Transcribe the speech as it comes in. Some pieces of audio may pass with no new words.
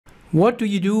What do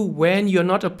you do when you're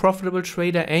not a profitable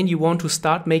trader and you want to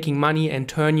start making money and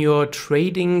turn your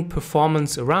trading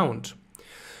performance around?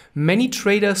 Many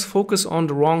traders focus on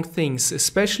the wrong things,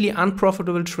 especially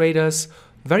unprofitable traders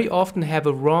very often have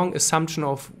a wrong assumption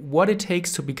of what it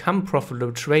takes to become a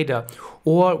profitable trader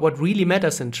or what really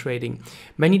matters in trading.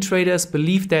 Many traders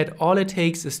believe that all it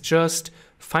takes is just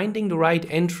finding the right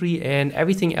entry and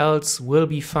everything else will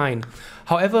be fine.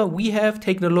 However, we have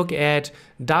taken a look at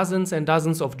dozens and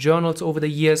dozens of journals over the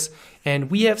years, and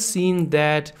we have seen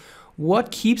that what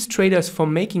keeps traders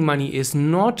from making money is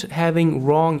not having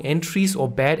wrong entries or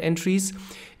bad entries.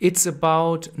 It's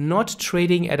about not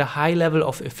trading at a high level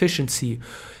of efficiency.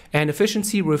 And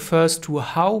efficiency refers to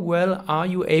how well are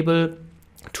you able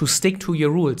to stick to your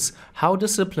rules? How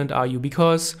disciplined are you?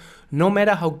 Because no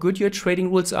matter how good your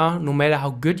trading rules are, no matter how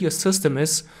good your system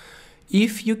is,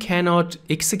 if you cannot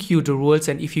execute the rules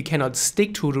and if you cannot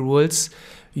stick to the rules,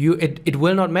 it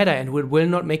will not matter and it will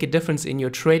not make a difference in your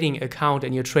trading account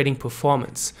and your trading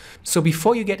performance. So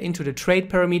before you get into the trade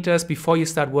parameters, before you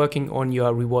start working on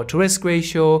your reward to risk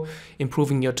ratio,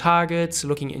 improving your targets,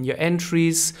 looking in your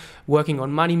entries, working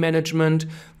on money management,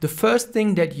 the first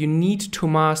thing that you need to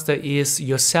master is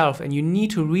yourself, and you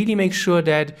need to really make sure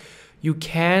that you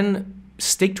can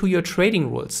stick to your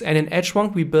trading rules. And in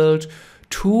Edgewonk, we built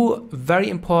two very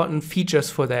important features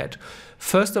for that.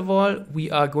 First of all,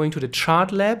 we are going to the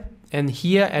chart lab, and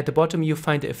here at the bottom you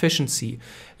find the efficiency.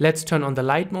 Let's turn on the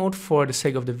light mode for the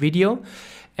sake of the video.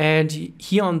 And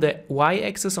here on the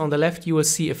y-axis on the left you will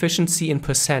see efficiency in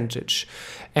percentage.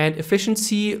 And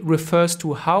efficiency refers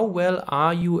to how well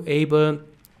are you able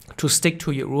to stick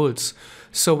to your rules.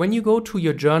 So when you go to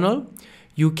your journal,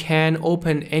 you can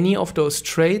open any of those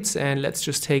trades, and let's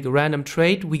just take a random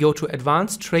trade. We go to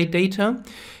advanced trade data,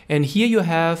 and here you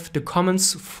have the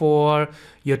comments for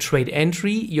your trade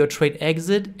entry, your trade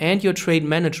exit, and your trade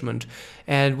management.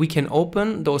 And we can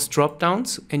open those drop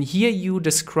downs, and here you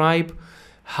describe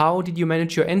how did you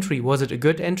manage your entry. Was it a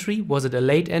good entry? Was it a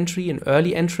late entry, an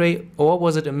early entry, or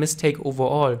was it a mistake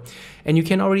overall? And you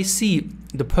can already see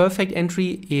the perfect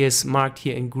entry is marked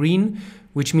here in green,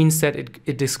 which means that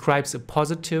it describes a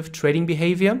positive trading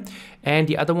behavior, and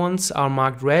the other ones are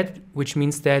marked red, which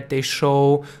means that they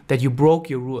show that you broke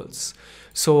your rules.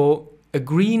 So a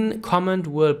green comment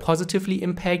will positively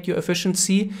impact your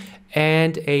efficiency,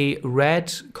 and a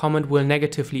red comment will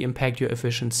negatively impact your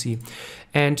efficiency.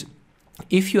 And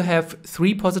if you have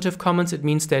 3 positive comments, it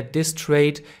means that this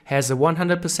trade has a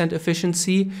 100%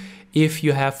 efficiency. If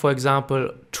you have, for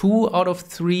example, 2 out of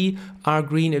 3 are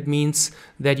green, it means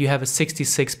that you have a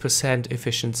 66%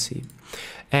 efficiency.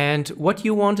 And what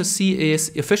you want to see is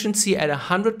efficiency at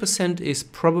 100% is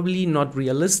probably not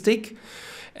realistic.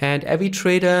 And every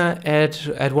trader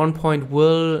at one point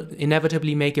will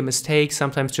inevitably make a mistake,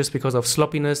 sometimes just because of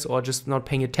sloppiness or just not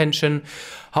paying attention.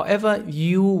 However,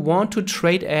 you want to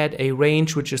trade at a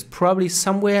range which is probably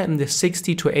somewhere in the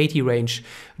 60 to 80 range.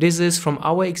 This is, from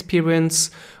our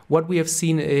experience, what we have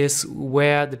seen is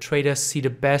where the traders see the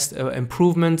best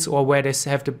improvements or where they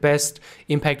have the best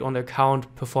impact on the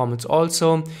account performance.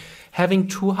 Also, having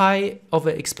too high of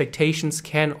expectations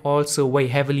can also weigh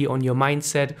heavily on your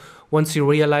mindset once you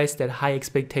realize that high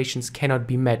expectations cannot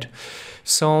be met.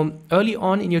 So early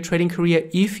on in your trading career,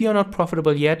 if you're not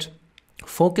profitable yet,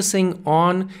 focusing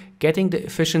on getting the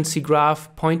efficiency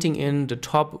graph pointing in the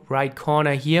top right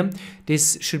corner here,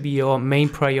 this should be your main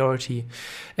priority.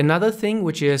 Another thing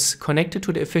which is connected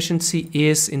to the efficiency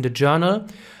is in the journal,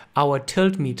 our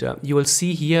tilt meter. You will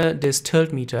see here this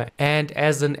tilt meter, and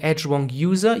as an Edgewonk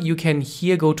user you can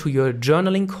here go to your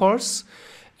journaling course,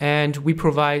 and we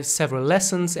provide several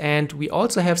lessons, and we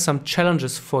also have some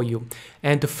challenges for you.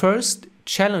 And the first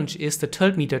challenge is the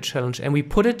tilt meter challenge, and we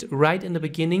put it right in the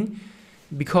beginning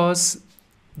because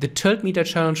the tilt meter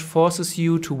challenge forces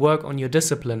you to work on your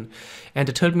discipline. And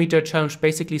the tilt meter challenge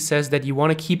basically says that you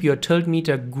want to keep your tilt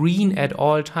meter green at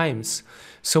all times.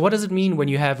 So what does it mean when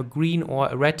you have a green or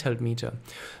a red tilt meter?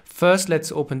 First,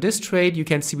 let's open this trade. You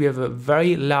can see we have a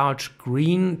very large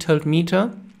green tilt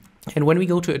meter. And when we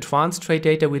go to advanced trade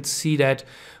data, we'd see that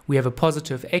we have a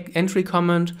positive entry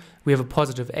comment, we have a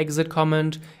positive exit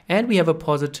comment, and we have a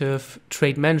positive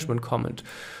trade management comment.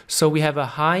 So we have a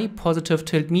high positive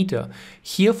tilt meter.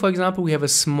 Here, for example, we have a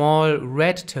small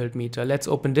red tilt meter. Let's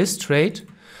open this trade.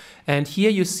 And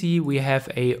here you see we have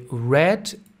a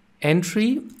red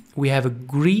entry, we have a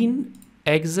green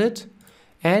exit,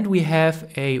 and we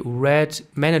have a red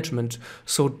management.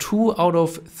 So 2 out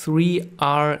of 3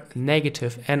 are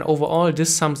negative. And overall,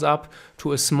 this sums up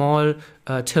to a small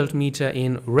tilt meter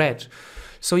in red.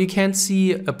 So you can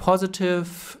see a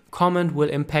positive comment will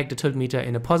impact the tilt meter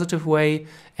in a positive way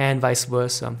and vice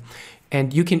versa.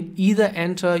 And you can either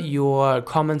enter your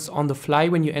comments on the fly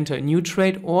when you enter a new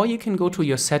trade, or you can go to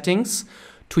your settings,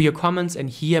 to your comments, and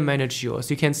here manage yours.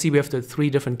 You can see we have the 3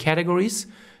 different categories: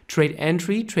 trade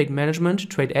entry, trade management,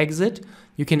 trade exit.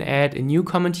 You can add a new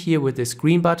comment here with this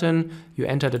green button. You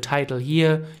enter the title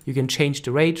here. You can change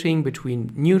the rating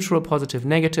between neutral, positive,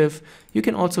 negative. You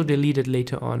can also delete it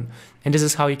later on. And this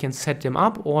is how you can set them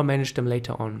up or manage them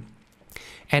later on.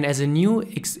 And as a new,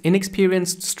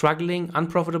 inexperienced, struggling,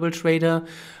 unprofitable trader,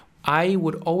 I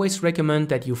would always recommend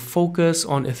that you focus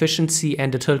on efficiency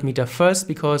and the tilt meter first,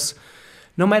 because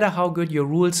no matter how good your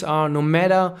rules are, no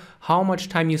matter how much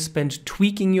time you spend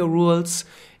tweaking your rules,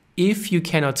 if you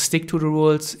cannot stick to the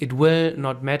rules, it will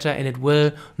not matter and it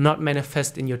will not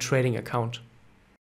manifest in your trading account.